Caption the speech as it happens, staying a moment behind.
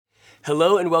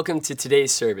Hello and welcome to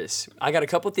today's service. I got a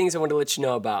couple things I want to let you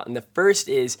know about. And the first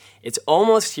is, it's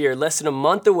almost here, less than a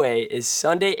month away, is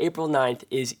Sunday, April 9th,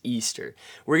 is Easter.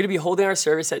 We're going to be holding our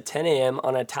service at 10 a.m.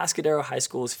 on Atascadero High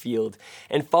School's field.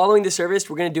 And following the service,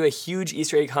 we're going to do a huge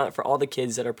Easter egg hunt for all the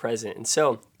kids that are present. And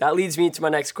so that leads me to my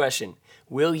next question.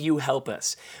 Will you help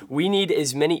us? We need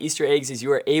as many Easter eggs as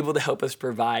you are able to help us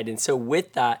provide. And so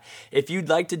with that, if you'd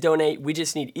like to donate, we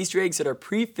just need Easter eggs that are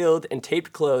pre-filled and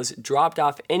taped closed, dropped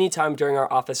off anytime during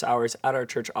our office hours at our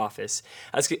church office.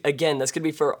 That's going to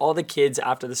be for all the kids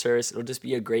after the service. It'll just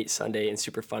be a great Sunday and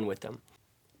super fun with them.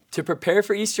 To prepare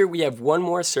for Easter, we have one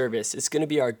more service. It's going to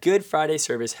be our Good Friday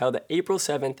service held at April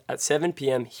 7th at 7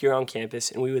 p.m. here on campus,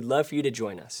 and we would love for you to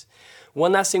join us.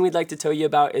 One last thing we'd like to tell you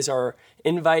about is our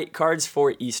invite cards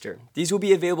for Easter. These will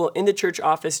be available in the church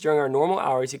office during our normal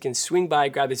hours. You can swing by,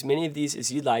 grab as many of these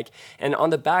as you'd like, and on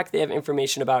the back they have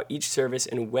information about each service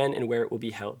and when and where it will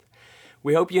be held.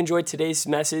 We hope you enjoyed today's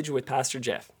message with Pastor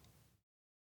Jeff.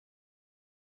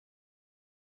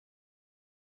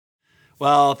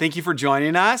 Well, thank you for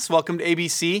joining us. Welcome to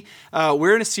ABC.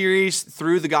 We're in a series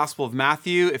through the Gospel of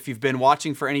Matthew. If you've been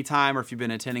watching for any time or if you've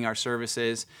been attending our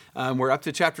services, we're up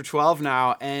to chapter 12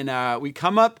 now, and we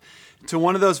come up to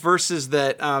one of those verses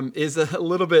that is a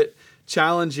little bit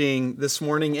challenging this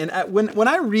morning. And when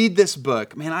I read this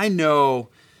book, man, I know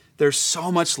there's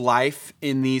so much life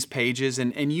in these pages,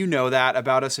 and you know that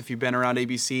about us if you've been around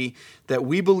ABC, that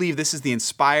we believe this is the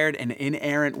inspired and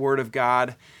inerrant Word of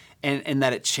God, and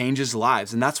that it changes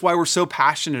lives. And that's why we're so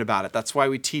passionate about it. That's why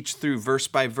we teach through verse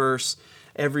by verse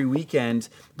every weekend.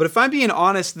 But if I'm being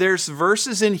honest, there's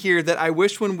verses in here that I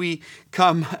wish when we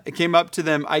came up to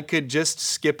them, I could just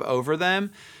skip over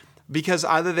them, because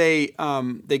either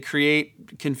they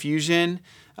create confusion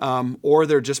or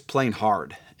they're just plain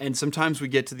hard. And sometimes we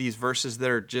get to these verses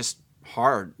that are just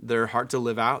hard. They're hard to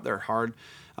live out. They're hard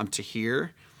to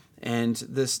hear. And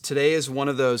today is one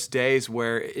of those days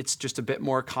where it's just a bit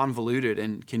more convoluted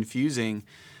and confusing.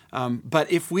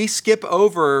 But if we skip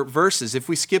over verses, if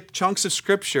we skip chunks of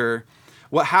Scripture,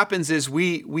 what happens is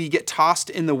we get tossed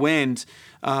in the wind,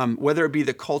 whether it be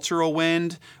the cultural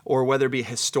wind or whether it be a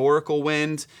historical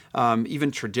wind, even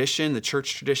tradition, the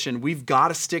church tradition. We've got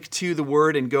to stick to the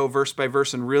Word and go verse by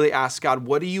verse and really ask God,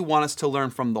 what do you want us to learn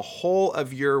from the whole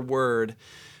of your Word,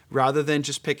 rather than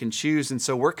just pick and choose? And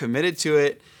so we're committed to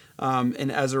it.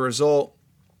 And as a result,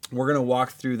 we're going to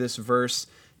walk through this verse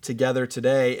together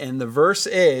today. And the verse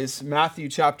is Matthew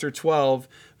chapter 12,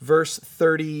 verse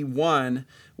 31,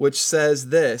 which says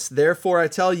this: "Therefore I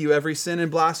tell you, every sin and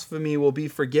blasphemy will be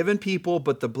forgiven people,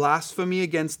 but the blasphemy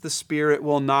against the Spirit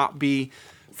will not be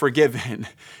forgiven."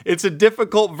 It's a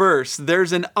difficult verse.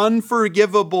 There's an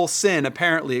unforgivable sin,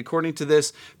 apparently, according to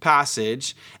this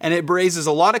passage, and it raises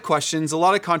a lot of questions, a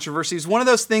lot of controversies. One of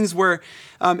those things where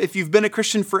if you've been a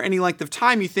Christian for any length of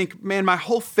time, you think, man, my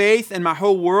whole faith and my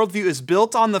whole worldview is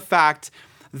built on the fact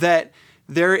that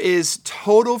there is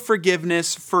total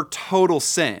forgiveness for total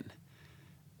sin,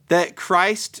 that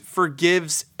Christ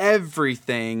forgives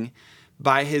everything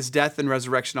by his death and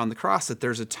resurrection on the cross, that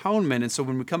there's atonement. And so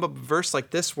when we come up with a verse like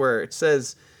this where it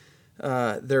says,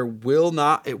 it will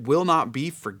not be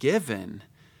forgiven,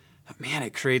 man,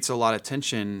 it creates a lot of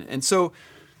tension. And so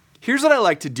here's what I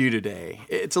like to do today.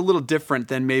 It's a little different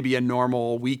than maybe a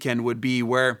normal weekend would be,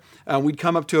 where we'd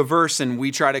come up to a verse and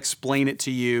we try to explain it to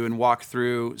you and walk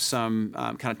through some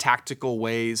kind of tactical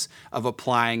ways of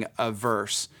applying a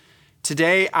verse.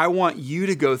 Today, I want you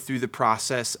to go through the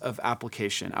process of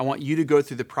application. I want you to go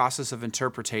through the process of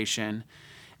interpretation.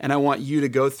 And I want you to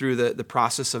go through the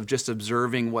process of just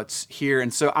observing what's here.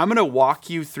 And so I'm going to walk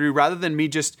you through, rather than me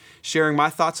just sharing my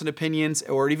thoughts and opinions,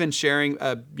 or even sharing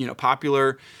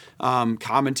popular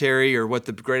commentary or what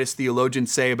the greatest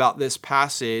theologians say about this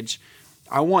passage.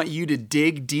 I want you to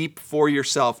dig deep for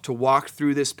yourself, to walk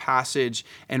through this passage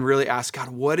and really ask God,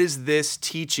 what is this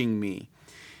teaching me?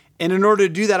 And in order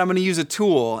to do that, I'm going to use a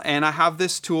tool. And I have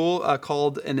this tool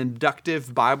called an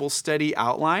inductive Bible study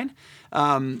outline.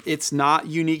 It's not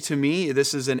unique to me.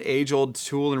 This is an age-old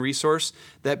tool and resource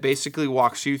that basically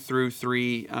walks you through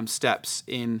three steps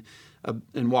in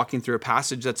walking through a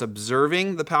passage. That's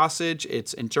observing the passage,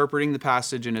 it's interpreting the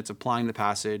passage, and it's applying the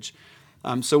passage.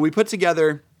 So we put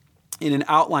together in an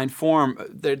outline form,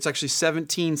 it's actually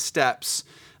 17 steps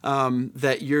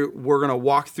that we're going to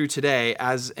walk through today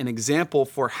as an example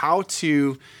for how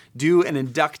to do an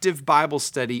inductive Bible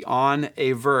study on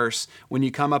a verse when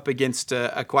you come up against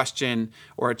a question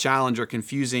or a challenge or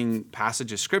confusing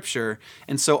passage of Scripture.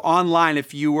 And so online,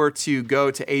 if you were to go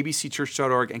to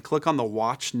abcchurch.org and click on the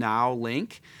Watch Now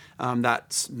link,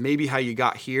 that's maybe how you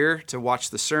got here to watch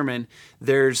the sermon,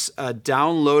 there's a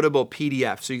downloadable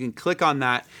PDF. So you can click on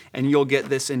that and you'll get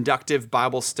this inductive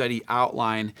Bible study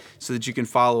outline so that you can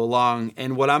follow along.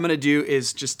 And what I'm going to do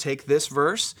is just take this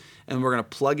verse and we're going to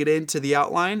plug it into the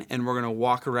outline and we're going to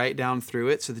walk right down through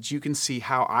it so that you can see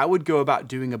how I would go about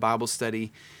doing a Bible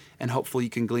study, and hopefully you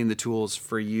can glean the tools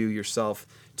for you yourself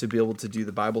to be able to do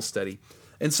the Bible study.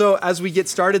 And so as we get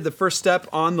started, the first step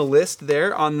on the list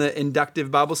there on the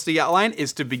inductive Bible study outline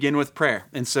is to begin with prayer.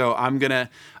 And so I'm going to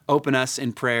open us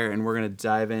in prayer and we're going to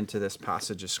dive into this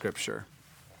passage of Scripture.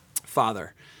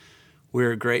 Father,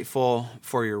 we're grateful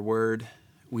for your word.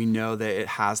 We know that it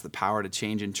has the power to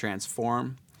change and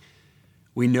transform.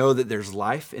 We know that there's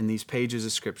life in these pages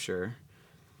of Scripture.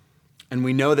 And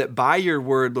we know that by your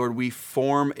word, Lord, we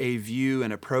form a view,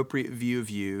 an appropriate view of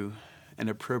you, an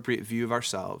appropriate view of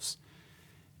ourselves.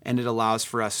 And it allows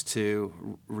for us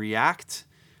to react,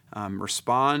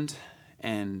 respond,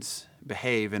 and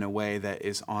behave in a way that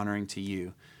is honoring to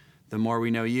you. The more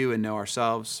we know you and know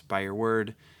ourselves by your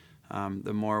word,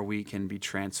 the more we can be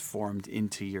transformed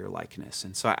into your likeness.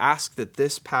 And so I ask that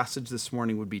this passage this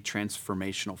morning would be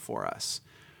transformational for us.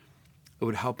 It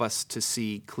would help us to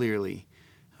see clearly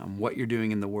what you're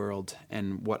doing in the world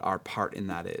and what our part in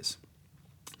that is.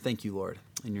 Thank you, Lord.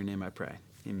 In your name I pray.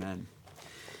 Amen.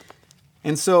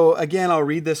 And so, again, I'll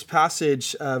read this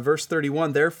passage, verse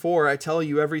 31. Therefore, I tell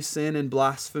you, every sin and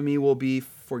blasphemy will be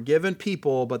forgiven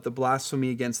people, but the blasphemy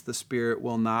against the Spirit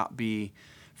will not be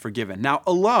forgiven. Now,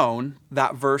 alone,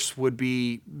 that verse would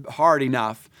be hard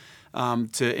enough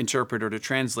to interpret or to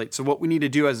translate. So what we need to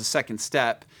do as a second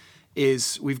step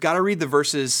is we've got to read the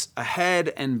verses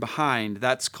ahead and behind.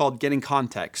 That's called getting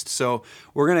context. So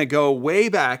we're going to go way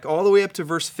back, all the way up to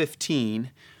verse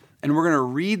 15, and we're going to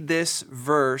read this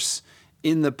verse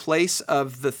in the place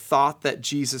of the thought that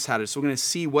Jesus had. So we're going to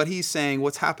see what he's saying,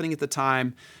 what's happening at the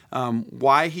time,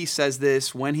 why he says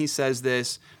this, when he says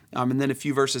this, and then a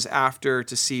few verses after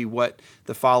to see what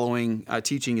the following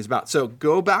teaching is about. So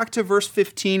go back to verse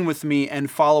 15 with me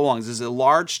and follow along. This is a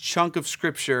large chunk of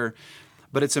Scripture,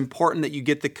 but it's important that you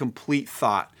get the complete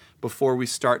thought before we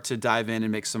start to dive in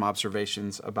and make some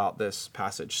observations about this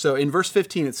passage. So in verse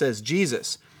 15 it says,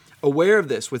 Jesus, aware of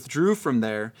this, withdrew from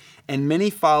there, and many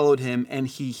followed him, and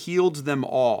he healed them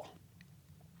all,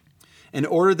 and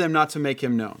ordered them not to make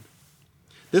him known.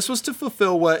 This was to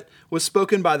fulfill what was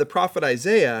spoken by the prophet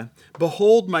Isaiah.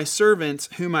 Behold, my servant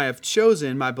whom I have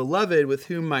chosen, my beloved, with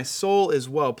whom my soul is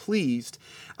well pleased.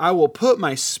 I will put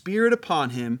my spirit upon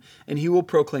him, and he will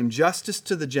proclaim justice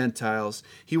to the Gentiles.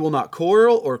 He will not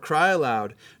quarrel or cry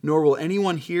aloud, nor will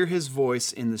anyone hear his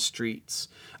voice in the streets.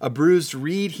 A bruised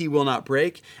reed he will not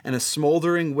break, and a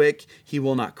smoldering wick he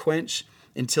will not quench,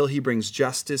 until he brings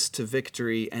justice to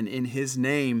victory, and in his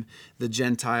name the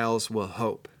Gentiles will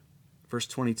hope. Verse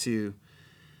 22,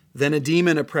 then a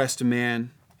demon oppressed a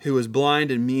man who was blind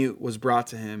and mute was brought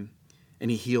to him, and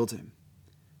he healed him,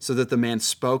 so that the man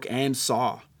spoke and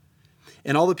saw.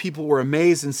 And all the people were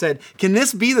amazed and said, can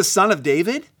this be the son of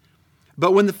David?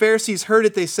 But when the Pharisees heard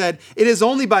it, they said, it is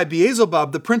only by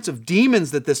Beelzebub, the prince of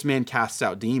demons, that this man casts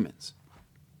out demons.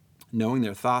 Knowing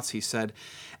their thoughts, he said,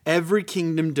 every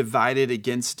kingdom divided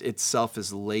against itself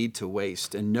is laid to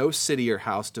waste, and no city or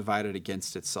house divided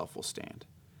against itself will stand.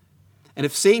 And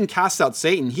if Satan casts out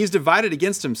Satan, he's divided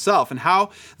against himself. And how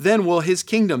then will his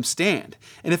kingdom stand?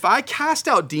 And if I cast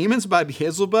out demons by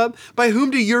Beelzebub, by whom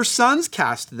do your sons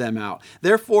cast them out?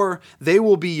 Therefore, they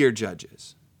will be your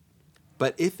judges.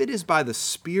 But if it is by the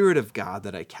Spirit of God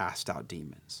that I cast out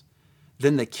demons,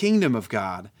 then the kingdom of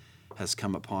God has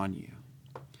come upon you.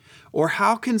 Or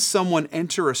how can someone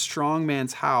enter a strong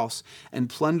man's house and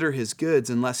plunder his goods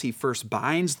unless he first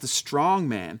binds the strong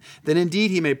man? Then indeed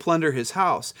he may plunder his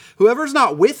house. Whoever is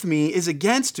not with me is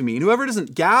against me, and whoever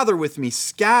doesn't gather with me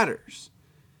scatters.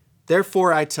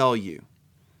 Therefore I tell you,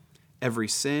 every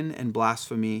sin and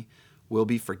blasphemy will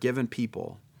be forgiven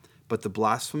people, but the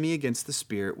blasphemy against the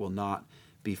Spirit will not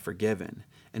be forgiven.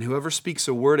 And whoever speaks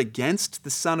a word against the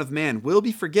Son of Man will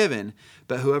be forgiven,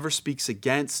 but whoever speaks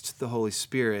against the Holy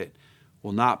Spirit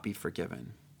will not be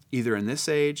forgiven, either in this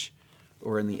age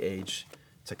or in the age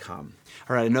to come.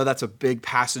 All right, I know that's a big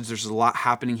passage. There's a lot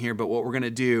happening here, but what we're going to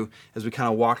do as we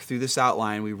kind of walk through this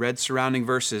outline, we read surrounding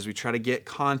verses, we try to get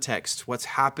context, what's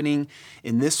happening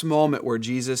in this moment where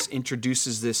Jesus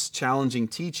introduces this challenging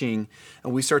teaching,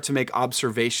 and we start to make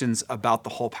observations about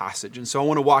the whole passage. And so I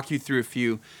want to walk you through a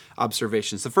few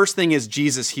observations. The first thing is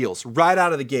Jesus heals right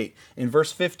out of the gate. In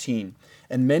verse 15,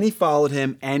 and many followed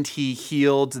him, and he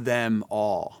healed them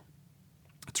all.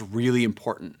 It's really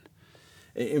important.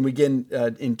 And we get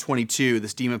in 22,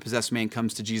 this demon-possessed man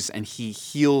comes to Jesus and he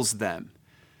heals them.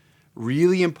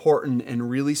 really important and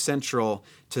really central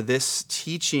to this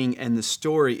teaching and the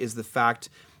story is the fact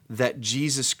that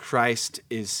Jesus Christ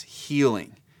is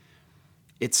healing.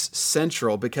 It's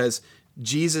central because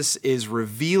Jesus is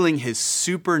revealing his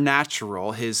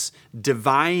supernatural, his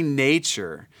divine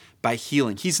nature by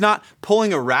healing. He's not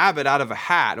pulling a rabbit out of a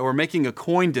hat or making a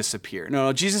coin disappear.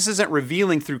 No, Jesus isn't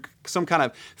revealing through some kind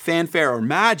of fanfare or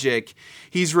magic.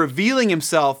 He's revealing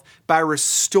himself by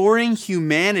restoring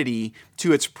humanity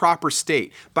to its proper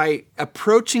state, by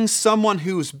approaching someone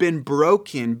who's been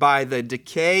broken by the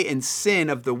decay and sin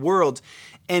of the world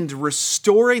and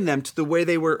restoring them to the way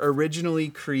they were originally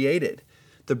created.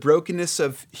 The brokenness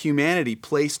of humanity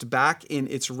placed back in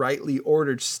its rightly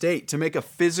ordered state, to make a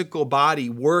physical body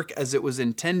work as it was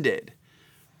intended,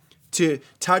 to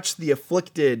touch the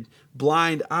afflicted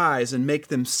blind eyes and make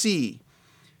them see.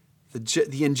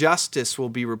 The injustice will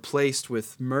be replaced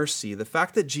with mercy. The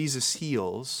fact that Jesus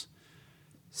heals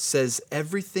says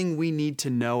everything we need to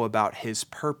know about his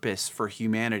purpose for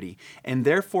humanity, and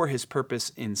therefore his purpose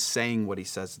in saying what he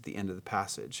says at the end of the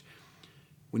passage.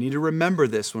 We need to remember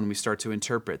this when we start to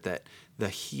interpret that the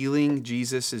healing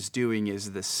Jesus is doing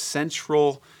is the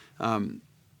central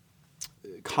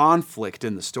conflict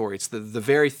in the story. It's the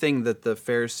very thing that the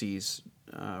Pharisees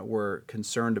were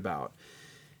concerned about.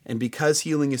 And because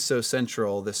healing is so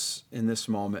central in this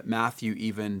moment, Matthew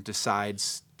even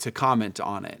decides to comment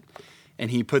on it.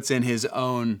 And he puts in his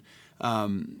own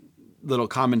little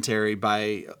commentary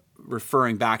by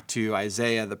referring back to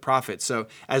Isaiah the prophet. So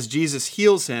as Jesus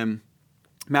heals him,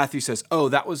 Matthew says, oh,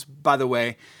 that was, by the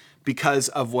way, because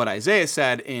of what Isaiah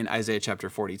said in Isaiah chapter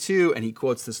 42. And he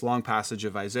quotes this long passage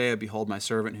of Isaiah, behold my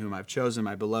servant whom I've chosen,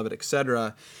 my beloved,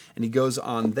 etc. And he goes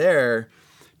on there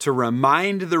to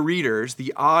remind the readers,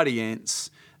 the audience,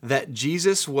 that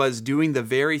Jesus was doing the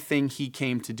very thing he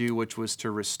came to do, which was to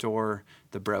restore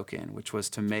the broken, which was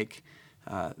to make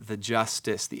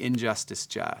the injustice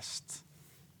just.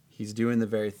 He's doing the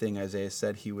very thing Isaiah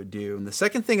said he would do. And the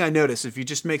second thing I notice, if you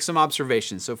just make some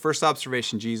observations. So first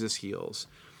observation, Jesus heals.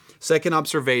 Second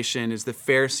observation is the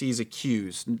Pharisees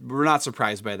accuse. We're not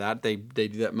surprised by that. They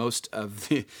do that most of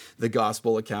the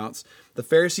gospel accounts. The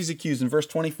Pharisees accuse in verse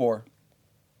 24.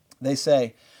 They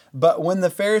say, but when the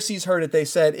Pharisees heard it, they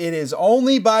said, it is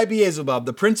only by Beelzebub,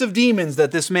 the prince of demons,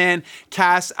 that this man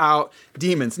casts out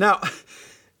demons. Now,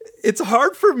 it's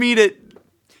hard for me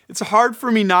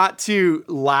not to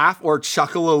laugh or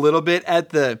chuckle a little bit at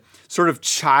the sort of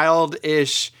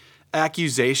childish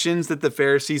accusations that the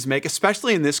Pharisees make,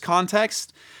 especially in this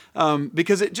context,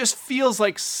 because it just feels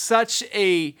like such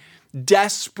a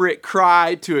desperate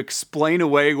cry to explain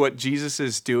away what Jesus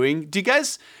is doing. Do you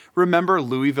guys remember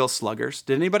Louisville Sluggers?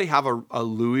 Did anybody have a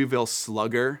Louisville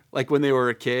Slugger, like when they were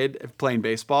a kid playing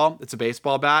baseball? It's a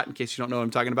baseball bat, in case you don't know what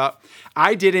I'm talking about.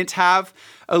 I didn't have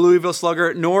a Louisville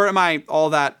Slugger, nor am I all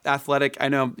that athletic. I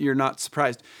know you're not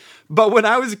surprised. But when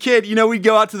I was a kid, we'd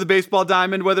go out to the baseball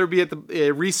diamond, whether it be at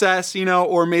the recess,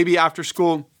 or maybe after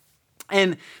school.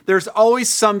 And there's always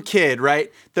some kid, right,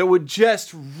 that would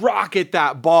just rocket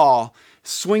that ball,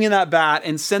 swinging that bat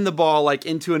and send the ball like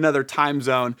into another time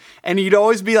zone. And you'd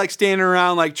always be like standing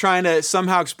around like trying to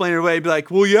somehow explain it away. Be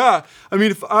like, well, yeah, I mean,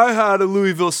 if I had a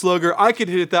Louisville Slugger, I could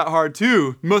hit it that hard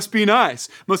too. Must be nice.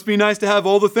 Must be nice to have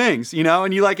all the things,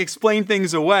 and you like explain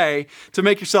things away to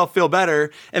make yourself feel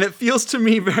better. And it feels to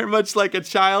me very much like a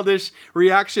childish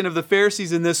reaction of the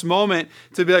Pharisees in this moment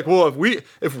to be like, well,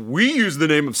 if we use the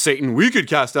name of Satan, we could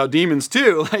cast out demons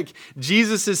too. Like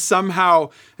Jesus is somehow,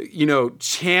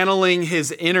 channeling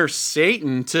his inner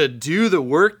Satan to do the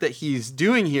work that he's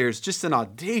doing here is just an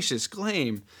audacious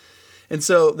claim. And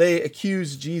so they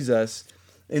accuse Jesus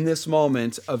in this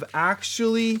moment of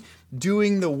actually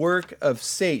doing the work of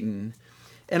Satan.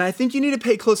 And I think you need to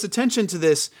pay close attention to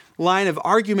this line of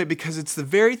argument because it's the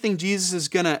very thing Jesus is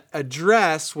going to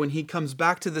address when he comes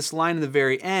back to this line in the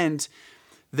very end,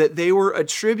 that they were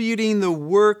attributing the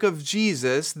work of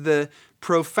Jesus, the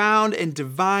profound and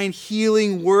divine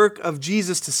healing work of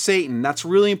Jesus, to Satan. That's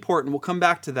really important. We'll come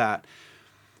back to that.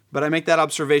 But I make that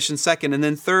observation second. And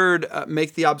then third,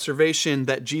 make the observation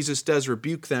that Jesus does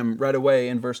rebuke them right away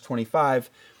in verse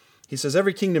 25. He says,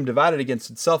 every kingdom divided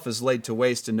against itself is laid to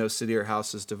waste, and no city or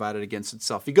house is divided against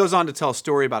itself. He goes on to tell a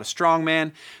story about a strong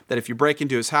man, that if you break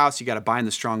into his house, you got to bind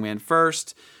the strong man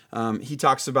first. He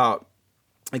talks about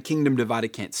a kingdom divided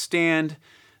can't stand.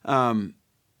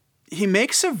 He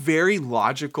makes a very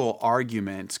logical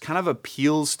argument, kind of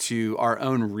appeals to our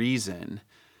own reason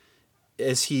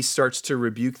as he starts to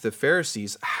rebuke the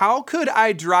Pharisees. How could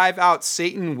I drive out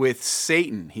Satan with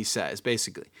Satan, he says,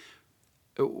 basically.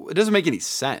 It doesn't make any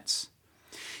sense.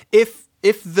 If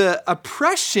if the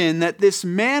oppression that this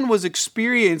man was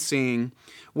experiencing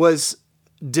was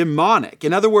demonic,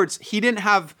 in other words, he didn't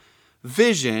have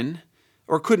vision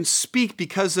or couldn't speak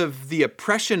because of the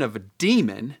oppression of a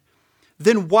demon,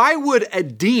 then why would a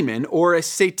demon or a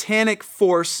satanic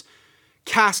force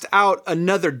cast out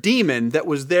another demon that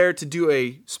was there to do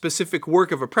a specific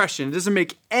work of oppression? It doesn't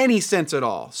make any sense at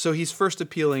all. So he's first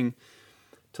appealing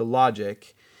to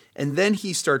logic, and then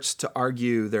he starts to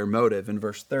argue their motive. In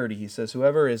verse 30, he says,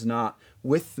 "Whoever is not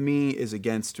with me is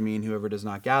against me, and whoever does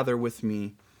not gather with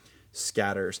me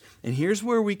scatters." And here's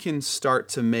where we can start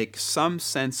to make some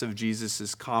sense of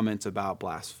Jesus' comment about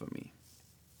blasphemy.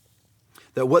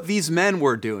 That what these men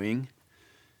were doing,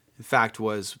 in fact,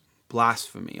 was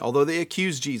blasphemy. Although they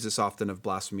accused Jesus often of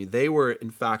blasphemy, they were,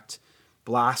 in fact,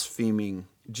 blaspheming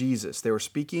Jesus. They were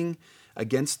speaking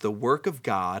against the work of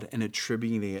God and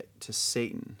attributing it to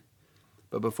Satan.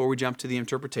 But before we jump to the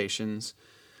interpretations,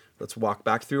 let's walk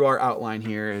back through our outline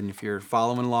here. And if you're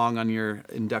following along on your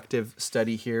inductive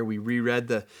study here, we reread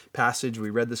the passage, we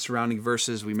read the surrounding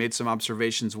verses, we made some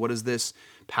observations. What does this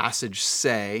passage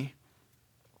say?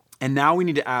 And now we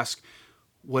need to ask,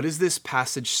 what does this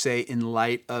passage say in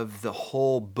light of the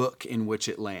whole book in which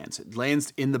it lands? It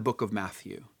lands in the book of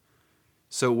Matthew.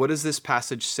 So what does this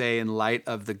passage say in light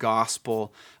of the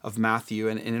Gospel of Matthew?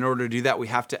 And in order to do that, we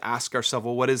have to ask ourselves,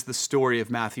 well, what is the story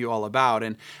of Matthew all about?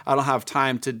 And I don't have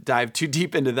time to dive too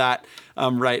deep into that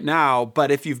right now.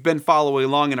 But if you've been following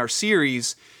along in our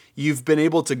series, you've been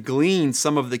able to glean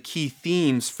some of the key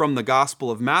themes from the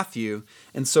Gospel of Matthew.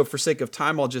 And so for sake of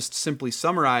time, I'll just simply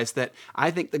summarize that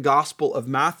I think the Gospel of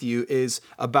Matthew is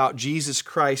about Jesus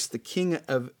Christ, the King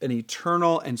of an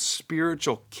eternal and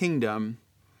spiritual kingdom.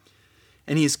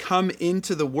 And he's come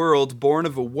into the world born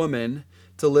of a woman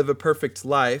to live a perfect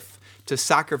life, to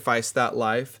sacrifice that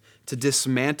life, to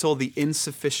dismantle the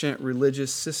insufficient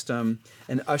religious system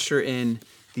and usher in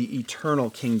the eternal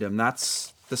kingdom.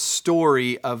 That's the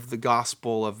story of the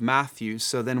Gospel of Matthew.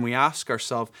 So then we ask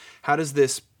ourselves, how does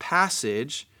this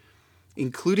passage,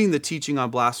 including the teaching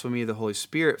on blasphemy of the Holy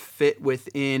Spirit, fit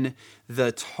within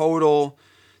the total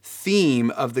theme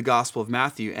of the Gospel of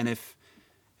Matthew? And if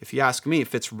you ask me, it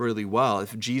fits really well.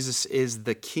 If Jesus is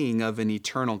the king of an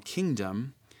eternal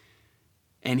kingdom,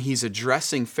 and he's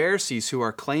addressing Pharisees who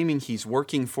are claiming he's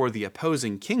working for the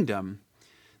opposing kingdom,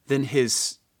 then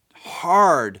his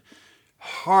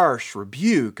harsh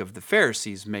rebuke of the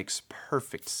Pharisees makes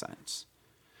perfect sense.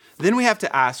 Then we have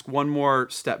to ask one more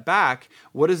step back,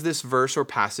 what does this verse or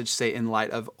passage say in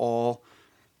light of all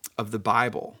of the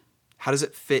Bible? How does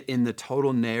it fit in the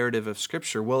total narrative of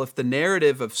Scripture? Well, if the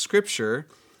narrative of Scripture,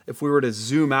 if we were to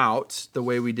zoom out the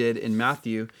way we did in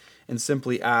Matthew and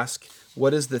simply ask,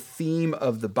 what is the theme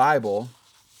of the Bible?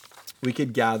 We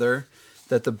could gather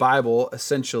that the Bible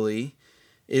essentially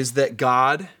is that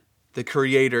God, the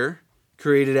Creator,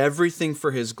 created everything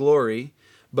for His glory,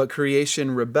 but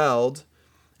creation rebelled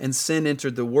and sin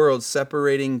entered the world,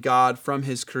 separating God from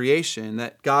His creation,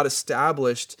 that God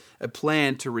established a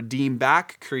plan to redeem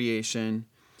back creation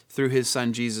through His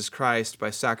Son, Jesus Christ, by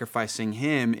sacrificing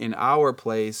Him in our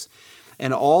place.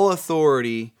 And all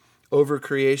authority over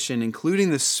creation, including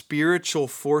the spiritual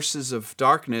forces of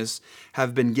darkness,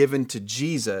 have been given to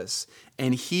Jesus,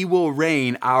 and He will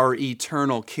reign our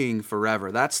eternal King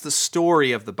forever. That's the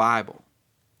story of the Bible.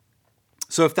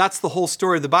 So if that's the whole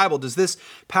story of the Bible, does this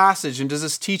passage and does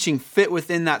this teaching fit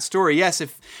within that story? Yes,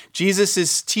 if Jesus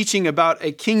is teaching about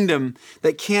a kingdom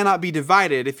that cannot be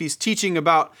divided, if He's teaching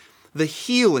about the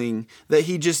healing that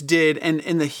He just did,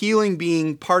 and the healing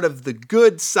being part of the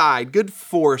good side, good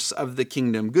force of the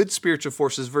kingdom, good spiritual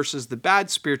forces versus the bad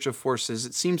spiritual forces,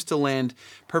 it seems to land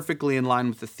perfectly in line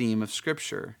with the theme of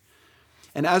Scripture.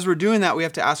 And as we're doing that, we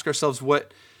have to ask ourselves,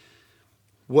 what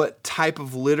type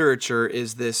of literature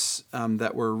is this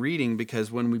that we're reading?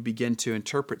 Because when we begin to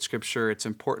interpret Scripture, it's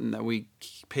important that we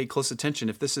pay close attention.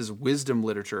 If this is wisdom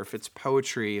literature, if it's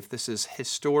poetry, if this is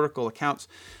historical accounts,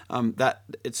 that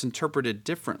it's interpreted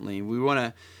differently. We want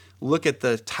to look at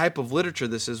the type of literature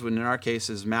this is, when in our case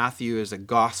is Matthew is a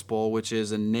gospel, which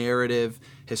is a narrative,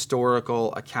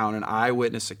 historical account, an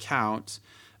eyewitness account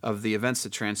of the events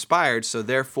that transpired, so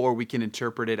therefore we can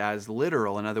interpret it as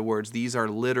literal. In other words, these are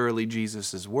literally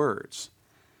Jesus' words.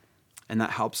 And that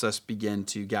helps us begin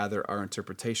to gather our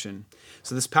interpretation.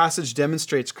 So this passage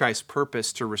demonstrates Christ's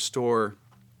purpose to restore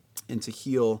and to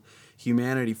heal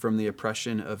humanity from the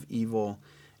oppression of evil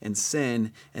and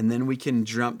sin. And then we can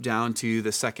jump down to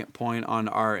the second point on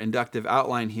our inductive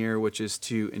outline here, which is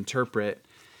to interpret.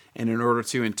 And in order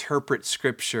to interpret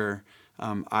Scripture,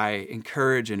 I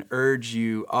encourage and urge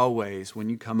you always, when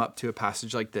you come up to a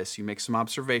passage like this, you make some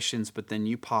observations, but then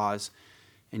you pause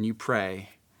and you pray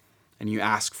and you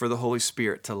ask for the Holy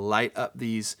Spirit to light up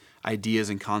these ideas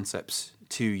and concepts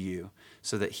to you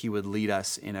so that he would lead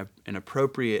us in an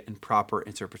appropriate and proper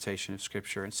interpretation of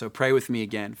Scripture. And so pray with me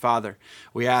again. Father,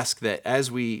 we ask that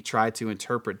as we try to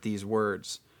interpret these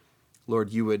words,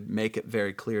 Lord, you would make it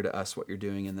very clear to us what you're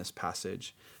doing in this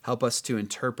passage. Help us to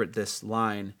interpret this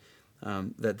line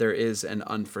that there is an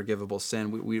unforgivable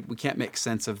sin. We can't make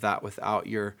sense of that without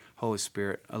your Holy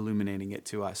Spirit illuminating it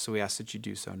to us. So we ask that you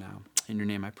do so now. In your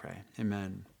name I pray.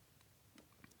 Amen.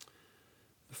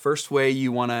 The first way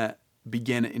you want to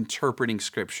begin interpreting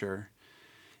Scripture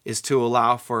is to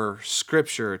allow for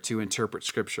Scripture to interpret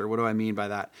Scripture. What do I mean by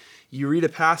that? You read a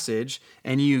passage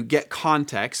and you get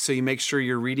context, so you make sure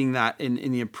you're reading that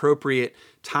in the appropriate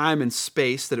time and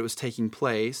space that it was taking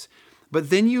place. But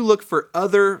then you look for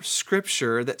other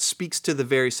Scripture that speaks to the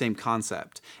very same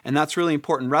concept. And that's really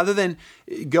important. Rather than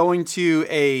going to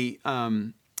a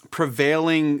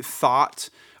prevailing thought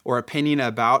or opinion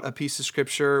about a piece of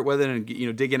Scripture, whether than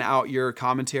digging out your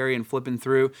commentary and flipping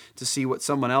through to see what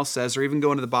someone else says, or even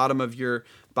going to the bottom of your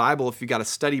Bible, if you got a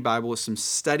study Bible with some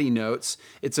study notes,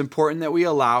 it's important that we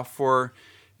allow for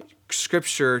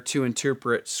Scripture to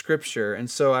interpret Scripture. And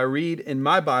so I read in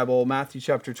my Bible, Matthew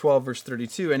chapter 12, verse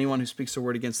 32, anyone who speaks a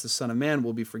word against the Son of Man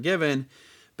will be forgiven,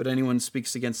 but anyone who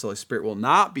speaks against the Holy Spirit will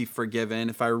not be forgiven.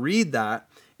 If I read that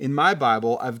in my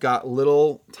Bible, I've got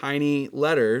little tiny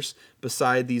letters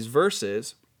beside these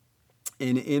verses.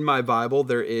 And in my Bible,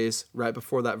 there is, right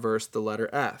before that verse, the letter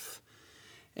F.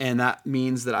 And that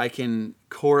means that I can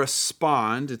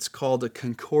correspond. It's called a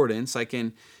concordance. I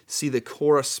can see the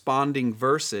corresponding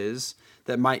verses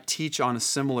that might teach on a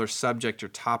similar subject or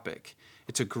topic.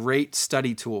 It's a great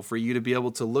study tool for you to be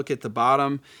able to look at the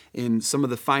bottom in some of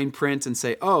the fine print and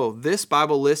say, oh, this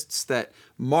Bible lists that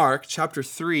Mark chapter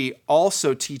 3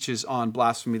 also teaches on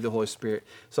blasphemy of the Holy Spirit.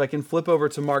 So I can flip over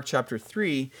to Mark chapter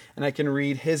 3 and I can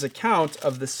read his account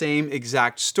of the same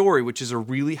exact story, which is a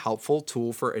really helpful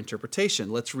tool for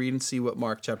interpretation. Let's read and see what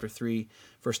Mark chapter 3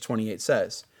 verse 28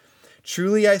 says.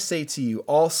 Truly I say to you,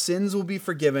 all sins will be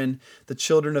forgiven the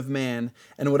children of man,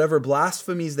 and whatever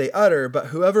blasphemies they utter, but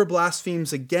whoever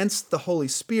blasphemes against the Holy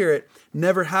Spirit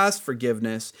never has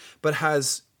forgiveness, but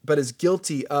is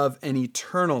guilty of an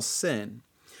eternal sin.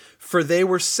 For they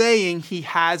were saying he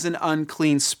has an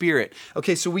unclean spirit.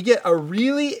 Okay, so we get a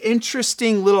really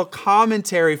interesting little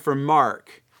commentary from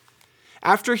Mark.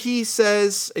 After he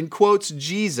says and quotes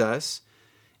Jesus,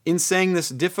 in saying this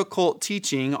difficult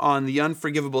teaching on the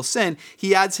unforgivable sin,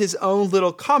 he adds his own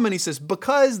little comment. He says,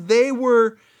 because they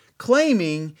were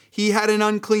claiming he had an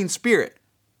unclean spirit.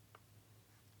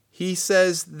 He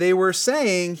says they were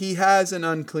saying he has an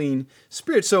unclean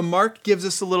spirit. So Mark gives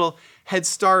us a little head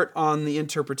start on the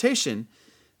interpretation.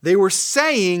 They were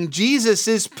saying Jesus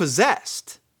is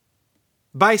possessed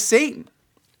by Satan.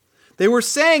 They were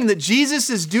saying that Jesus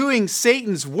is doing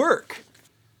Satan's work,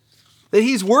 that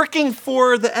he's working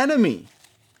for the enemy.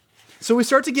 So we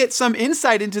start to get some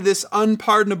insight into this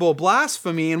unpardonable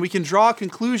blasphemy, and we can draw a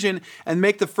conclusion and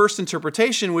make the first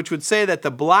interpretation, which would say that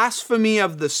the blasphemy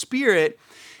of the Spirit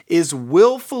is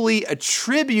willfully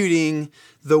attributing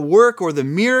the work or the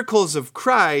miracles of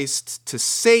Christ to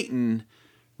Satan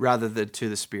rather than to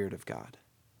the Spirit of God.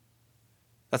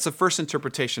 That's the first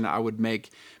interpretation I would make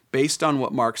based on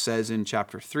what Mark says in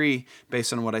chapter 3,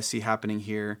 based on what I see happening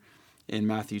here in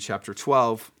Matthew chapter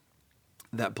 12,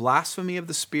 that blasphemy of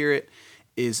the Spirit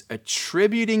is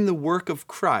attributing the work of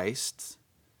Christ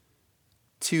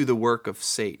to the work of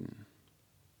Satan.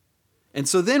 And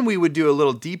so then we would do a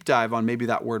little deep dive on maybe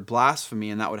that word blasphemy,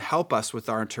 and that would help us with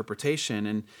our interpretation.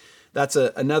 And that's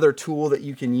another tool that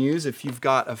you can use if you've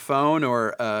got a phone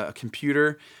or a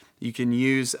computer. You can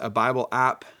use a Bible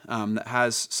app that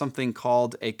has something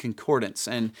called a concordance.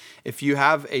 And if you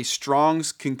have a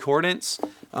Strong's concordance,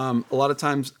 a lot of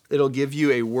times it'll give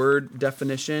you a word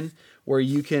definition where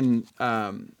you can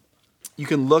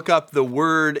look up the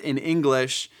word in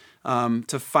English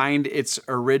to find its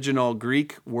original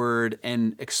Greek word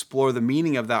and explore the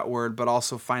meaning of that word, but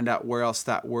also find out where else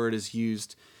that word is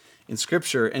used in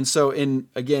Scripture. And so in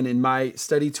my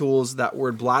study tools, that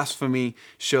word blasphemy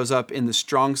shows up in the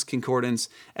Strong's Concordance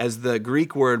as the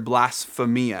Greek word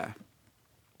blasphemia,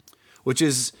 which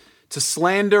is to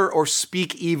slander or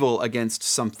speak evil against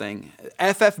something.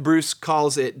 F.F. Bruce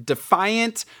calls it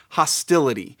defiant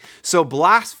hostility. So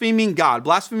blaspheming God,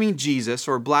 blaspheming Jesus,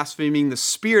 or blaspheming the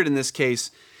Spirit in this case,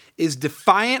 is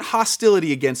defiant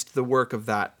hostility against the work of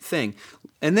that thing.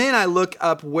 And then I look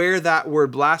up where that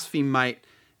word blaspheme might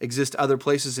exist other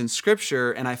places in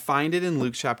Scripture, and I find it in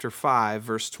Luke chapter 5,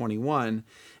 verse 21.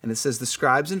 And it says, the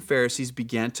scribes and Pharisees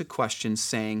began to question,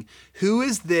 saying, "Who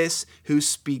is this who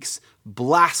speaks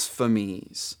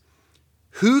blasphemies?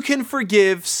 Who can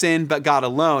forgive sin but God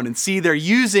alone?" And see, they're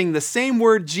using the same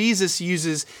word Jesus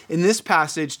uses in this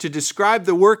passage to describe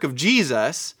the work of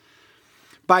Jesus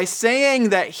by saying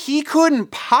that he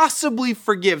couldn't possibly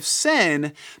forgive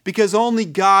sin because only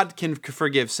God can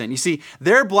forgive sin. You see,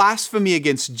 their blasphemy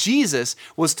against Jesus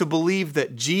was to believe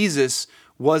that Jesus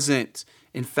wasn't,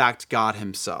 in fact, God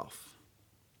himself.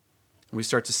 We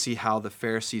start to see how the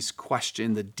Pharisees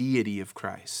question the deity of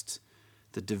Christ,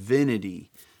 the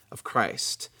divinity of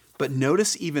Christ. But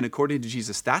notice, even according to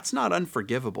Jesus, that's not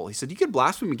unforgivable. He said you could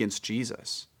blaspheme against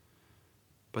Jesus,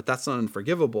 but that's not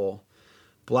unforgivable.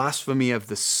 Blasphemy of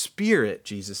the Spirit,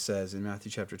 Jesus says in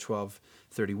Matthew chapter 12,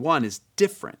 31, is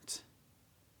different.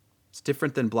 It's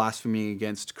different than blasphemy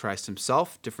against Christ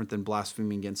himself, different than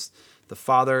blasphemy against the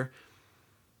Father.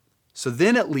 So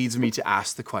then it leads me to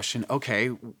ask the question, okay,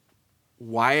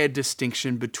 why a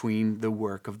distinction between the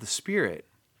work of the Spirit?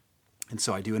 And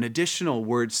so I do an additional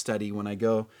word study when I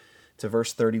go to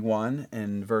verse 31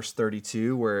 and verse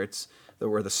 32, where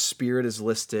the Spirit is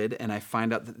listed, and I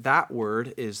find out that that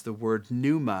word is the word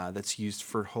pneuma that's used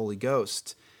for Holy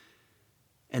Ghost.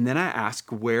 And then I ask,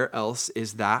 where else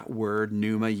is that word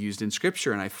pneuma used in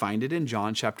Scripture? And I find it in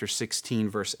John chapter 16,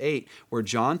 verse 8, where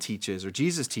John teaches, or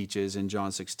Jesus teaches in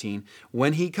John 16,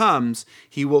 when he comes,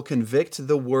 he will convict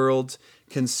the world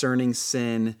concerning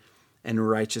sin and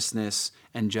righteousness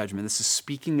and judgment. This is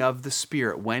speaking of the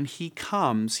Spirit. When he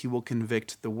comes, he will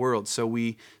convict the world. So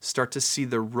we start to see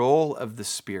the role of the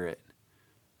Spirit,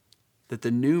 that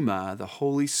the pneuma, the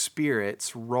Holy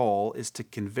Spirit's role, is to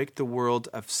convict the world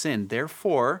of sin.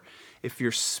 Therefore, if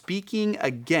you're speaking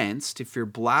against, if you're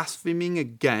blaspheming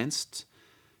against,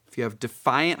 if you have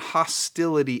defiant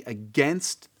hostility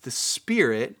against the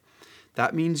Spirit,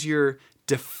 that means you're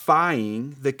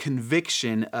defying the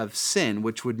conviction of sin,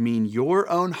 which would mean your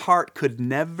own heart could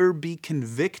never be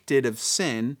convicted of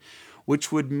sin,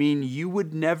 which would mean you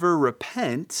would never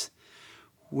repent,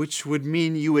 which would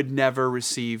mean you would never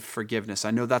receive forgiveness.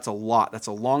 I know that's a lot. That's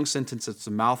a long sentence. It's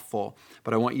a mouthful,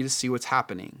 but I want you to see what's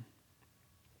happening.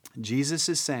 Jesus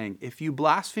is saying, if you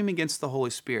blaspheme against the Holy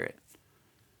Spirit,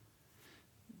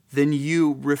 then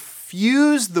you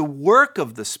refuse the work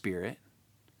of the Spirit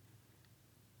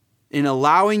in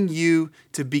allowing you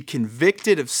to be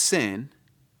convicted of sin,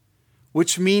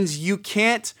 which means you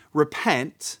can't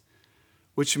repent,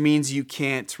 which means you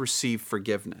can't receive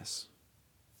forgiveness.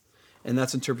 And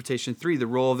that's interpretation 3. The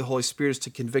role of the Holy Spirit is to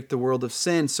convict the world of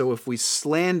sin. So if we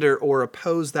slander or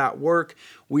oppose that work,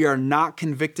 we are not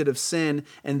convicted of sin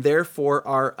and therefore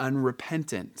are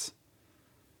unrepentant.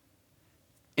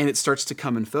 And it starts to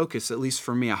come in focus, at least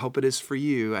for me. I hope it is for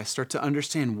you. I start to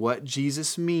understand what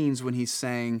Jesus means when he's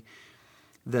saying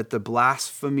that the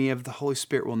blasphemy of the Holy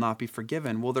Spirit will not be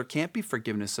forgiven. Well, there can't be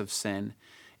forgiveness of sin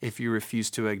if you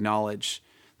refuse to acknowledge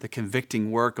the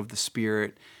convicting work of the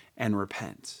Spirit and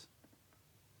repent.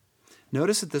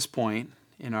 Notice at this point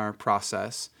in our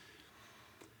process,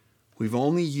 we've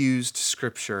only used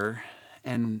Scripture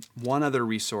and one other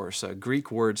resource, a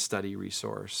Greek word study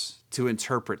resource, to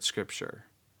interpret Scripture.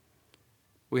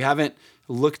 We haven't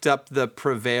looked up the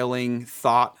prevailing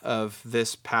thought of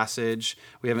this passage.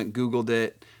 We haven't Googled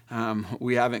it.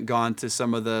 We haven't gone to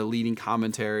some of the leading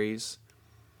commentaries.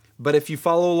 But if you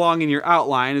follow along in your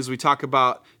outline as we talk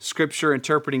about Scripture,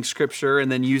 interpreting Scripture,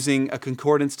 and then using a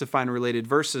concordance to find related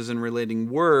verses and relating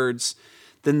words,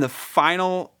 then the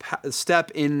final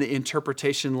step in the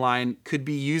interpretation line could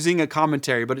be using a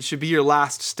commentary, but it should be your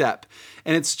last step.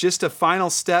 And it's just a final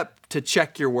step to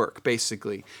check your work,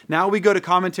 basically. Now we go to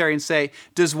commentary and say,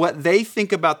 does what they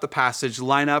think about the passage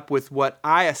line up with what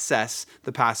I assess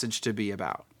the passage to be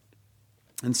about?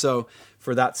 And so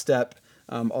for that step,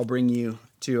 I'll bring you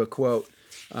to a quote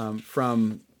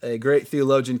from a great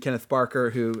theologian, Kenneth Barker,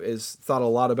 who has thought a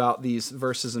lot about these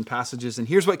verses and passages. And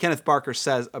here's what Kenneth Barker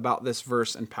says about this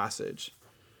verse and passage.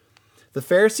 The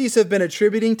Pharisees have been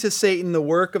attributing to Satan the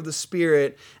work of the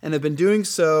Spirit and have been doing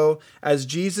so, as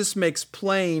Jesus makes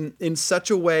plain, in such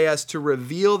a way as to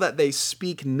reveal that they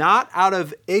speak not out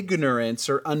of ignorance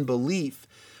or unbelief,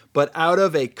 but out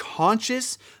of a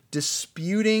conscious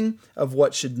disputing of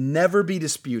what should never be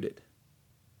disputed.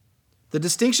 The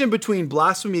distinction between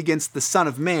blasphemy against the Son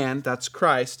of Man, that's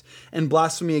Christ, and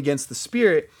blasphemy against the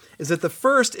Spirit is that the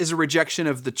first is a rejection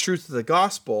of the truth of the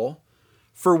gospel,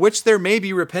 for which there may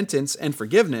be repentance and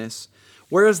forgiveness,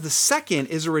 whereas the second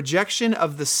is a rejection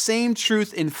of the same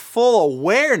truth in full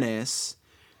awareness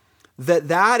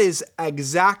that is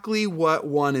exactly what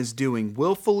one is doing,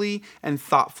 willfully and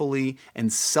thoughtfully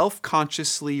and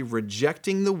self-consciously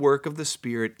rejecting the work of the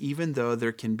Spirit, even though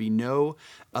there can be no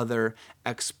other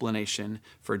explanation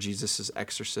for Jesus'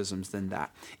 exorcisms than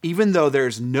that. Even though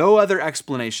there's no other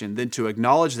explanation than to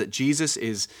acknowledge that Jesus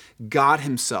is God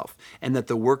himself and that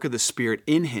the work of the Spirit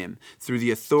in him through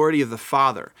the authority of the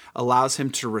Father allows him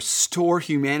to restore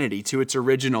humanity to its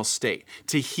original state,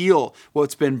 to heal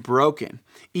what's been broken.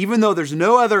 Even though there's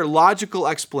no other logical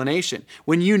explanation,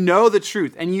 when you know the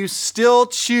truth and you still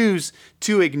choose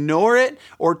to ignore it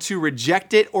or to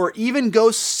reject it or even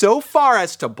go so far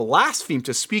as to blaspheme,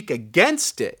 to speak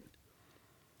against it,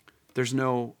 there's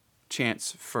no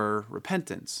chance for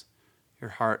repentance.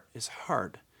 Your heart is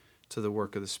hard to the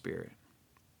work of the Spirit.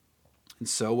 And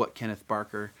so what Kenneth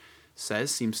Barker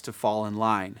says seems to fall in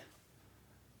line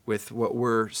with what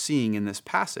we're seeing in this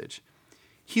passage.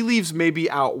 He leaves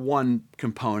maybe out one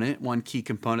key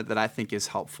component that I think is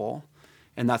helpful,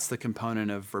 and that's the component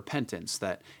of repentance,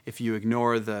 that if you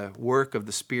ignore the work of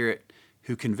the Spirit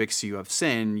who convicts you of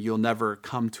sin, you'll never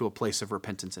come to a place of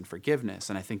repentance and forgiveness.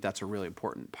 And I think that's a really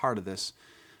important part of this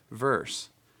verse.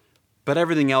 But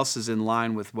everything else is in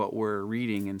line with what we're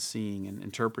reading and seeing and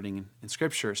interpreting in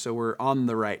Scripture, so we're on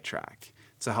the right track.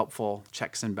 It's a helpful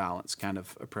checks and balance kind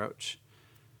of approach.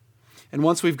 And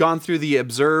once we've gone through the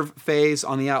observe phase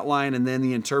on the outline and then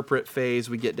the interpret phase,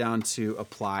 we get down to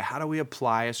apply. How do we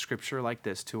apply a scripture like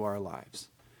this to our lives?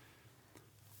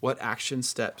 What action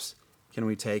steps can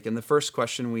we take? And the first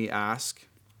question we ask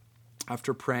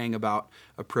after praying about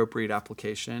appropriate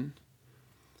application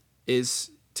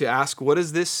is to ask, what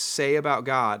does this say about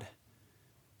God?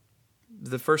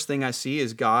 The first thing I see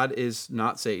is God is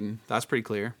not Satan. That's pretty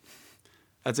clear.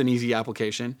 That's an easy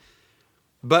application.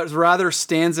 But rather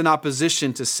stands in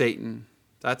opposition to Satan.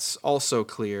 That's also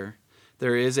clear.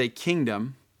 There is a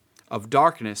kingdom of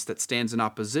darkness that stands in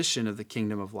opposition of the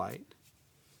kingdom of light.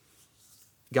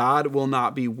 God will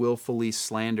not be willfully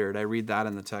slandered. I read that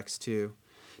in the text too.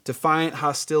 Defiant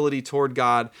hostility toward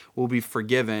God will be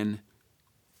forgiven.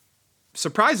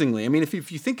 Surprisingly, I mean, if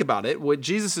you think about it, what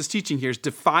Jesus is teaching here is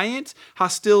defiant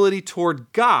hostility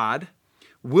toward God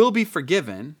will be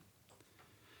forgiven.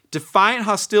 Defiant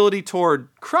hostility toward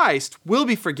Christ will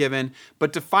be forgiven,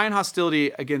 but defiant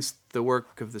hostility against the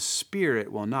work of the Spirit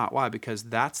will not. Why? Because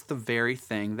that's the very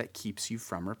thing that keeps you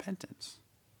from repentance.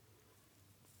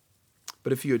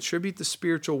 But if you attribute the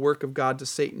spiritual work of God to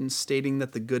Satan, stating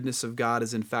that the goodness of God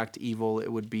is in fact evil,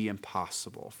 it would be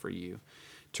impossible for you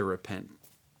to repent.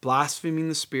 Blaspheming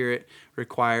the Spirit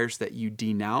requires that you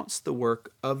denounce the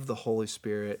work of the Holy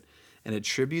Spirit and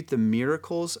attribute the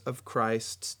miracles of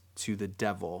Christ to the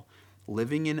devil,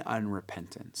 living in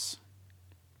unrepentance.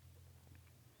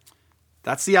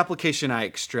 That's the application I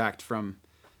extract from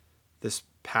this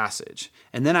passage.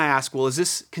 And then I ask, well, is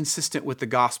this consistent with the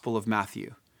Gospel of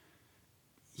Matthew?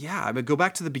 Yeah, I mean, go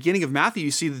back to the beginning of Matthew.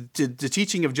 You see the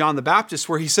teaching of John the Baptist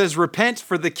where he says, repent,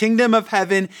 for the kingdom of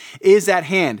heaven is at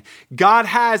hand. God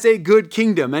has a good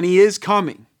kingdom and he is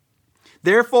coming.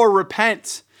 Therefore,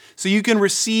 repent so you can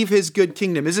receive his good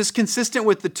kingdom. Is this consistent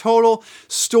with the total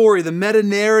story, the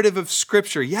meta-narrative of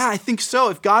Scripture? Yeah, I think so.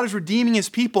 If God is redeeming his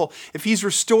people, if he's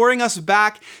restoring us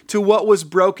back to what was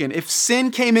broken, if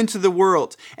sin came into the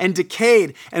world and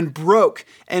decayed and broke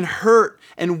and hurt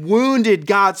and wounded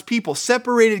God's people,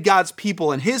 separated God's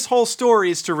people, and his whole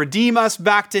story is to redeem us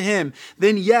back to him,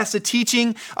 then yes, a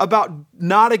teaching about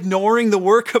not ignoring the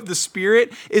work of the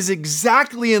Spirit is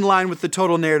exactly in line with the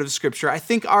total narrative of Scripture. I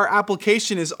think our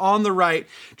application is on the right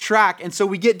track. And so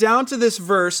we get down to this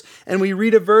verse and we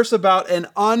read a verse about an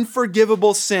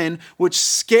unforgivable sin, which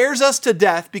scares us to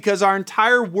death because our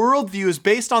entire worldview is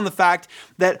based on the fact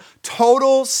that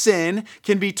total sin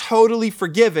can be totally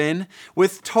forgiven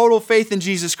with total faith in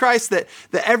Jesus Christ, that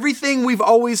everything we've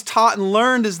always taught and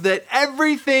learned is that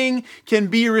everything can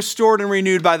be restored and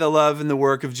renewed by the love and the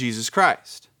work of Jesus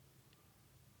Christ.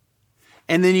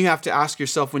 And then you have to ask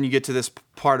yourself when you get to this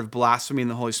part of blaspheming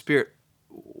the Holy Spirit,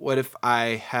 what if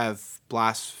I have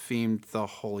blasphemed the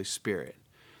Holy Spirit?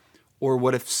 Or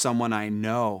what if someone I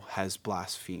know has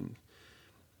blasphemed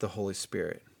the Holy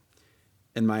Spirit?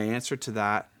 And my answer to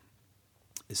that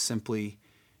is simply,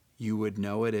 you would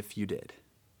know it if you did.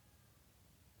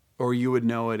 Or you would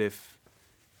know it if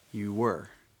you were.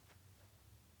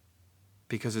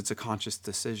 Because it's a conscious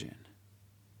decision.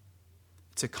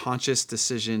 It's a conscious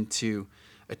decision to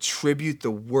attribute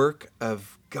the work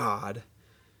of God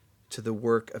to the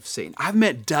work of Satan. I've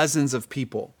met dozens of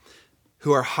people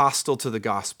who are hostile to the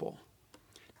gospel.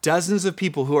 Dozens of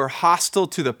people who are hostile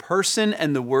to the person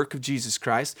and the work of Jesus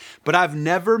Christ. But I've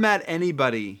never met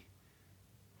anybody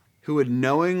who would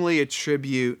knowingly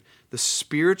attribute the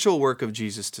spiritual work of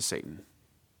Jesus to Satan.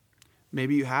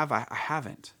 Maybe you have, I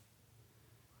haven't.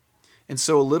 And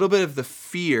so a little bit of the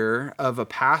fear of a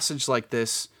passage like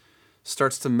this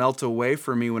starts to melt away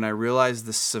for me when I realize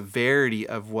the severity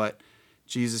of what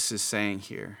Jesus is saying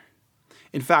here.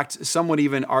 In fact, some would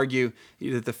even argue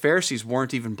that the Pharisees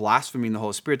weren't even blaspheming the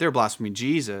Holy Spirit. They were blaspheming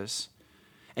Jesus.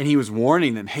 And he was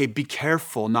warning them, hey, be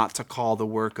careful not to call the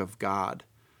work of God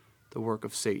the work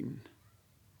of Satan.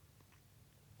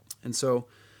 And so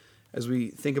as we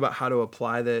think about how to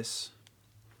apply this,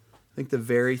 I think the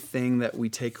very thing that we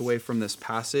take away from this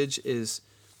passage is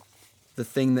the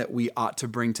thing that we ought to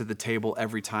bring to the table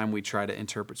every time we try to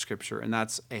interpret Scripture, and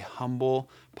that's a humble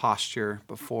posture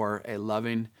before a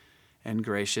loving and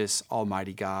gracious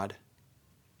Almighty God,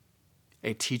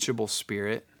 a teachable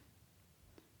spirit,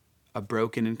 a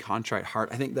broken and contrite heart.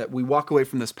 I think that we walk away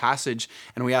from this passage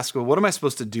and we ask, well, what am I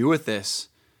supposed to do with this?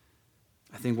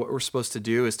 I think what we're supposed to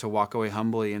do is to walk away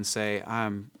humbly and say,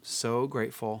 I'm so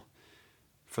grateful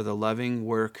for the loving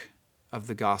work of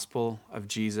the gospel of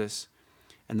Jesus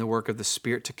and the work of the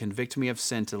Spirit to convict me of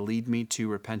sin, to lead me to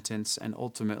repentance, and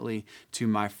ultimately to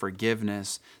my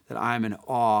forgiveness, that I'm in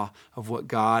awe of what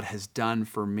God has done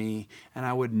for me. And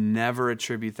I would never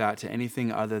attribute that to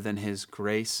anything other than his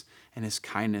grace and his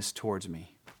kindness towards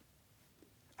me.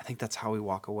 I think that's how we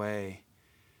walk away.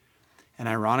 And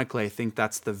ironically, I think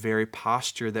that's the very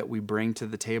posture that we bring to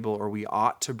the table, or we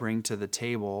ought to bring to the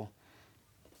table,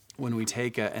 when we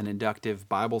take an inductive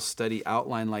Bible study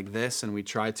outline like this and we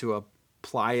try to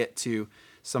apply it to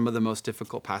some of the most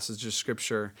difficult passages of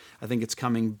Scripture. I think it's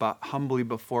coming humbly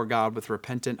before God with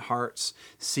repentant hearts,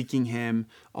 seeking him,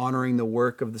 honoring the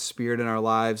work of the Spirit in our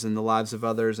lives and the lives of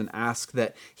others, and ask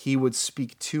that he would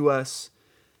speak to us,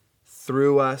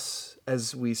 through us,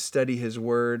 as we study his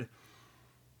word,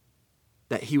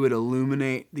 that he would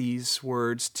illuminate these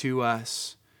words to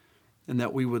us, and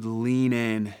that we would lean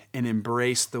in and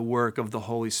embrace the work of the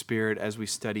Holy Spirit as we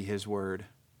study his word.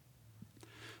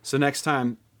 So next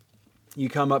time you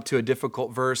come up to a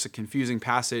difficult verse, a confusing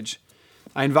passage,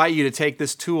 I invite you to take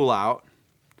this tool out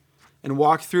and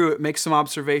walk through it, make some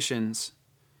observations.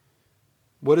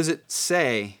 What does it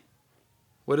say?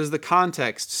 What does the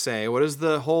context say? What does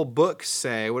the whole book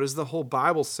say? What does the whole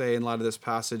Bible say in light of this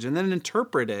passage? And then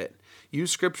interpret it. Use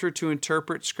Scripture to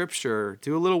interpret Scripture.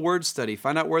 Do a little word study.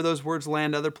 Find out where those words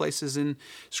land other places in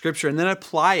Scripture. And then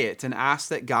apply it and ask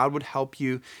that God would help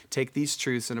you take these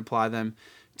truths and apply them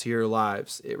to your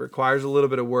lives. It requires a little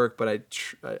bit of work, but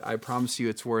I promise you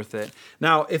it's worth it.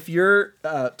 Now, if you're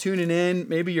tuning in,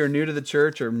 maybe you're new to the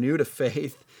church or new to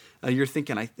faith, you're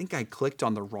thinking, I think I clicked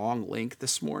on the wrong link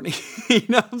this morning.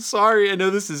 I'm sorry. I know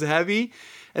this is heavy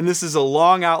and this is a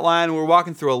long outline. We're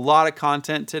walking through a lot of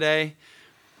content today.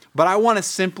 But I want to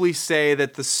simply say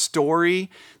that the story,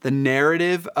 the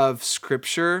narrative of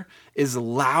Scripture is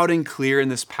loud and clear in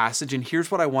this passage. And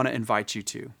here's what I want to invite you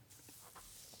to.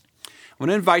 I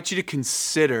want to invite you to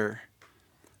consider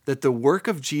that the work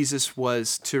of Jesus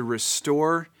was to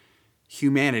restore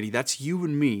humanity, that's you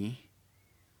and me,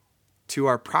 to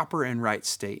our proper and right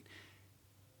state.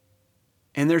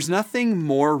 And there's nothing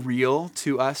more real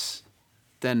to us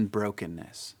than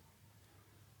brokenness,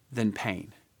 than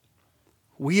pain.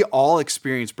 We all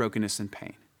experience brokenness and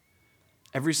pain.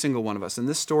 Every single one of us. In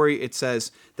this story, it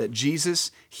says that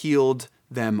Jesus healed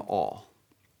them all.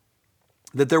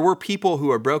 That there were people who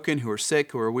are broken, who are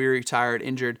sick, who are weary, tired,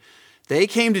 injured. They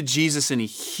came to Jesus and he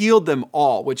healed them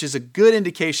all, which is a good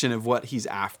indication of what he's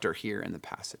after here in the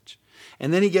passage.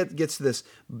 And then he gets to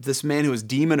this man who was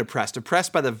demon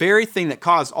oppressed by the very thing that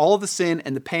caused all of the sin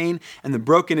and the pain and the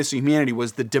brokenness of humanity,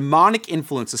 was the demonic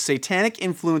influence, the satanic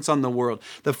influence on the world,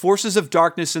 the forces of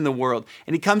darkness in the world.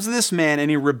 And he comes to this man and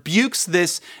he rebukes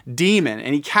this demon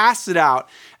and he casts it out,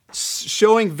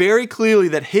 showing very clearly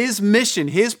that his mission,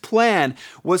 his plan,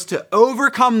 was to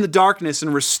overcome the darkness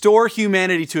and restore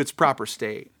humanity to its proper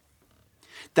state.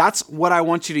 That's what I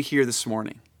want you to hear this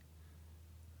morning.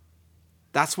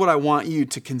 That's what I want you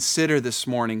to consider this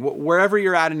morning. Wherever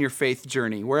you're at in your faith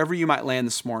journey, wherever you might land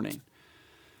this morning,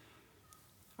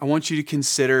 I want you to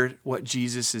consider what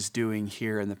Jesus is doing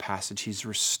here in the passage. He's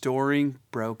restoring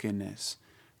brokenness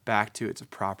back to its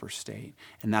proper state.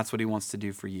 And that's what he wants to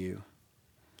do for you.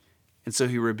 And so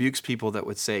he rebukes people that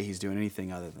would say he's doing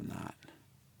anything other than that.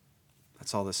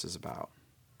 That's all this is about.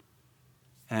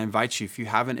 And I invite you, if you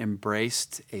haven't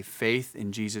embraced a faith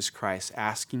in Jesus Christ,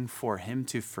 asking for him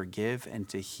to forgive and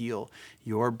to heal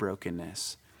your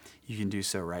brokenness, you can do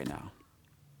so right now.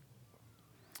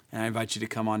 And I invite you to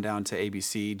come on down to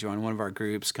ABC, join one of our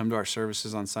groups, come to our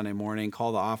services on Sunday morning,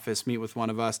 call the office, meet with one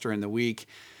of us during the week.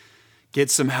 get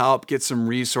some help, get some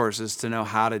resources to know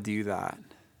how to do that.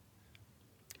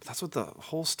 That's what the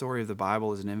whole story of the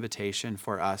Bible is, an invitation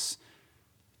for us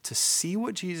to see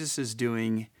what Jesus is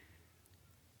doing,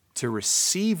 to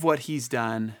receive what he's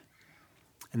done,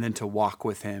 and then to walk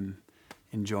with him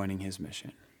in joining his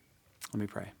mission. Let me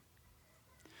pray.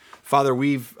 Father,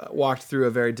 we've walked through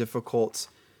a very difficult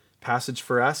passage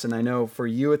for us, and I know for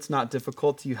you it's not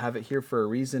difficult. You have it here for a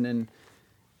reason,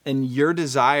 and your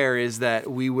desire is that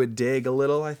we would dig a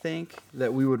little, I think,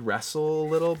 that we would wrestle a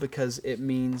little, because it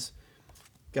means,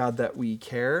 God, that we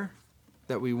care,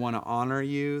 that we want to honor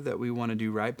you, that we want to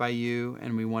do right by you,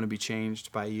 and we want to be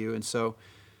changed by you. And so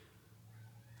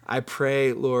I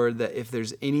pray, Lord, that if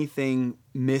there's anything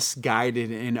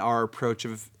misguided in our approach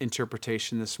of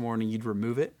interpretation this morning, you'd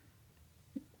remove it.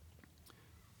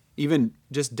 Even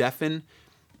just deafen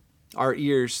our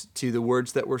ears to the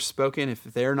words that were spoken if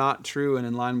they're not true and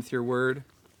in line with your word.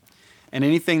 And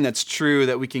anything that's true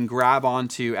that we can grab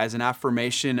onto as an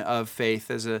affirmation of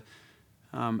faith, as a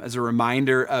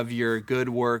reminder of your good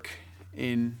work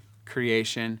in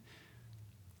creation,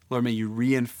 Lord, may you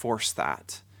reinforce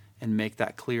that and make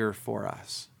that clearer for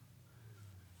us.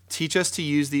 Teach us to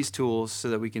use these tools so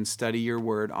that we can study your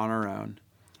word on our own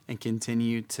and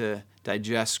continue to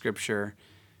digest Scripture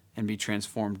and be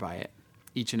transformed by it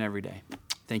each and every day.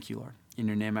 Thank you, Lord. In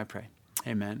your name I pray.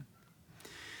 Amen.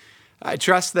 I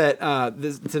trust that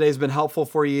today's been helpful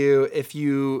for you. If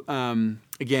you, again,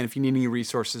 if you need any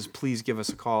resources, please give us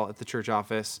a call at the church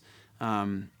office.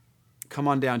 Come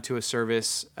on down to a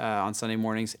service on Sunday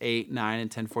mornings, 8, 9, and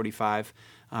 10:45.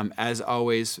 As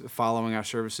always, following our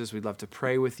services, we'd love to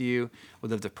pray with you.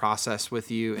 We'd love to process with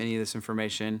you any of this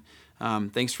information.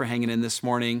 Thanks for hanging in this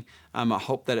morning. I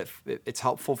hope that it's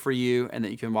helpful for you and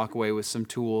that you can walk away with some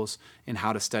tools in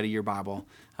how to study your Bible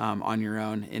on your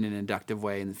own in an inductive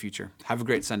way in the future. Have a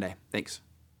great Sunday. Thanks.